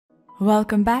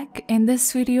Welcome back. In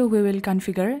this video, we will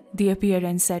configure the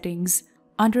appearance settings.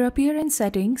 Under appearance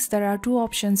settings, there are two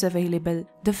options available.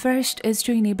 The first is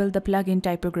to enable the plugin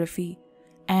typography,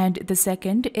 and the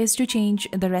second is to change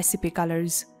the recipe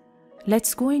colors.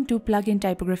 Let's go into plugin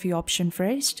typography option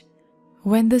first.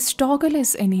 When this toggle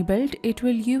is enabled, it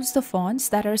will use the fonts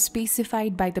that are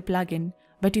specified by the plugin.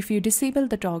 But if you disable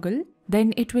the toggle,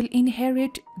 then it will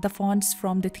inherit the fonts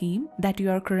from the theme that you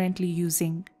are currently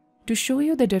using. To show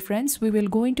you the difference, we will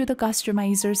go into the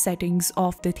customizer settings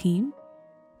of the theme.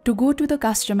 To go to the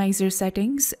customizer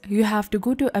settings, you have to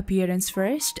go to appearance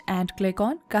first and click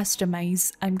on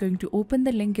customize. I'm going to open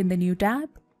the link in the new tab.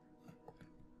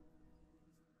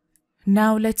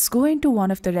 Now let's go into one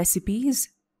of the recipes.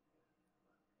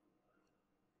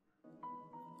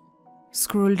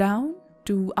 Scroll down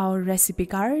to our recipe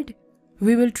card.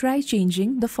 We will try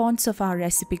changing the fonts of our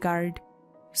recipe card.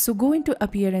 So go into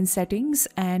appearance settings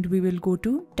and we will go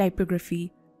to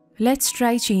typography. Let's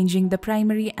try changing the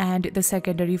primary and the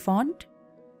secondary font.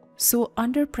 So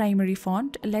under primary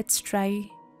font, let's try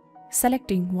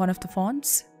selecting one of the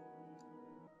fonts.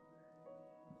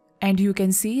 And you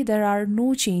can see there are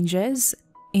no changes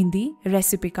in the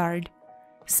recipe card.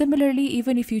 Similarly,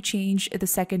 even if you change the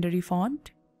secondary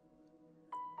font,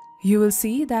 you will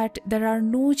see that there are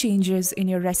no changes in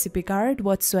your recipe card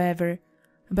whatsoever.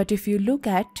 But if you look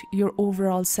at your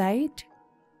overall site,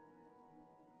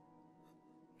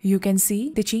 you can see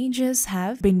the changes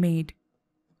have been made.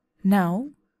 Now,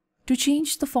 to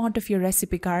change the font of your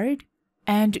recipe card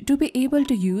and to be able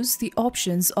to use the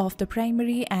options of the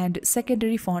primary and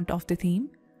secondary font of the theme,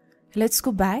 let's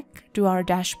go back to our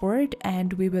dashboard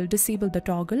and we will disable the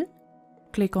toggle.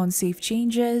 Click on Save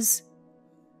Changes.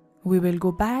 We will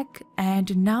go back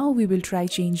and now we will try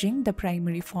changing the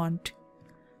primary font.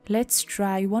 Let's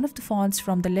try one of the fonts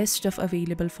from the list of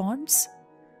available fonts.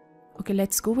 Okay,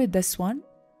 let's go with this one.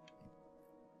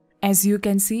 As you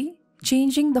can see,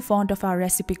 changing the font of our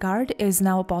recipe card is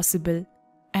now possible.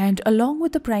 And along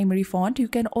with the primary font, you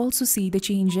can also see the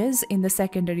changes in the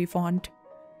secondary font.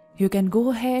 You can go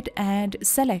ahead and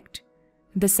select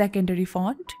the secondary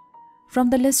font from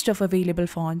the list of available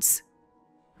fonts.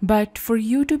 But for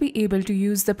you to be able to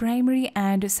use the primary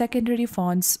and secondary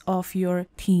fonts of your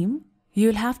theme,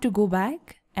 you'll have to go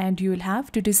back and you'll have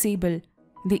to disable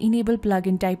the Enable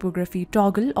Plugin Typography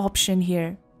toggle option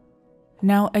here.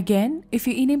 Now again, if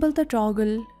you enable the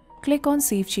toggle, click on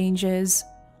Save Changes.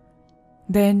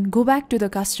 Then go back to the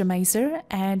customizer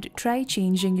and try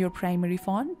changing your primary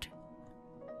font.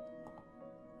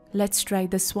 Let's try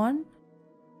this one.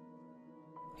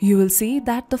 You will see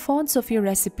that the fonts of your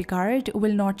recipe card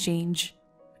will not change,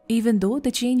 even though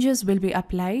the changes will be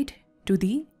applied to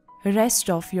the rest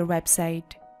of your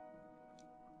website.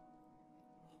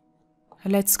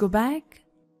 Let's go back.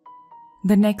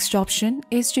 The next option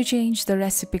is to change the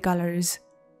recipe colors.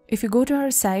 If you go to our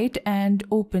site and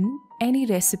open any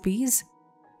recipes,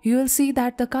 you will see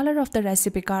that the color of the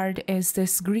recipe card is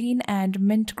this green and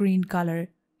mint green color.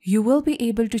 You will be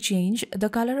able to change the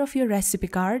color of your recipe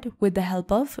card with the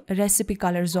help of recipe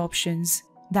colors options.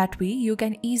 That way you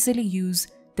can easily use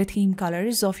the theme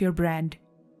colors of your brand.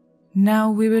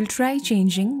 Now we will try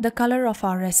changing the color of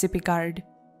our recipe card.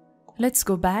 Let's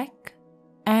go back.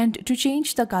 And to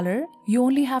change the color, you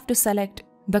only have to select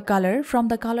the color from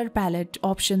the color palette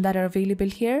option that are available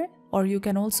here, or you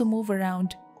can also move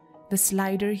around the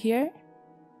slider here,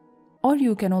 or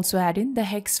you can also add in the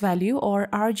hex value or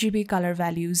RGB color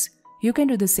values. You can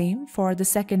do the same for the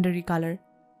secondary color.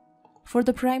 For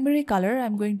the primary color,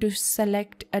 I'm going to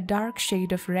select a dark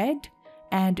shade of red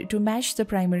and to match the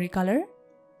primary color.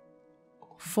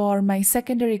 For my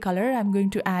secondary color, I'm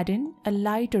going to add in a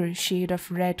lighter shade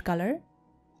of red color.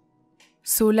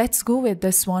 So let's go with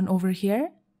this one over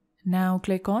here. Now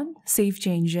click on Save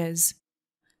Changes.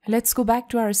 Let's go back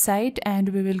to our site and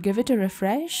we will give it a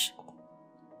refresh.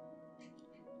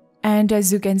 And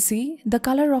as you can see, the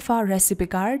color of our recipe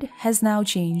card has now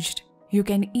changed. You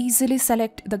can easily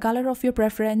select the color of your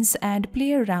preference and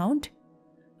play around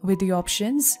with the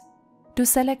options to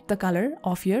select the color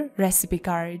of your recipe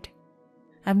card.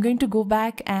 I'm going to go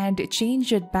back and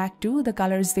change it back to the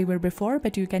colors they were before,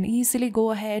 but you can easily go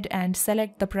ahead and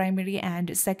select the primary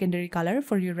and secondary color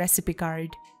for your recipe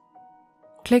card.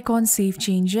 Click on Save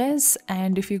Changes,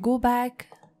 and if you go back,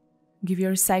 give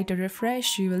your site a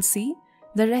refresh, you will see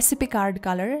the recipe card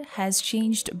color has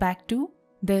changed back to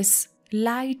this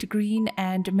light green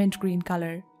and mint green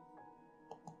color.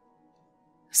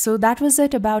 So that was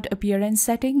it about appearance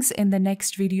settings. In the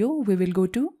next video, we will go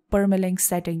to permalink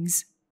settings.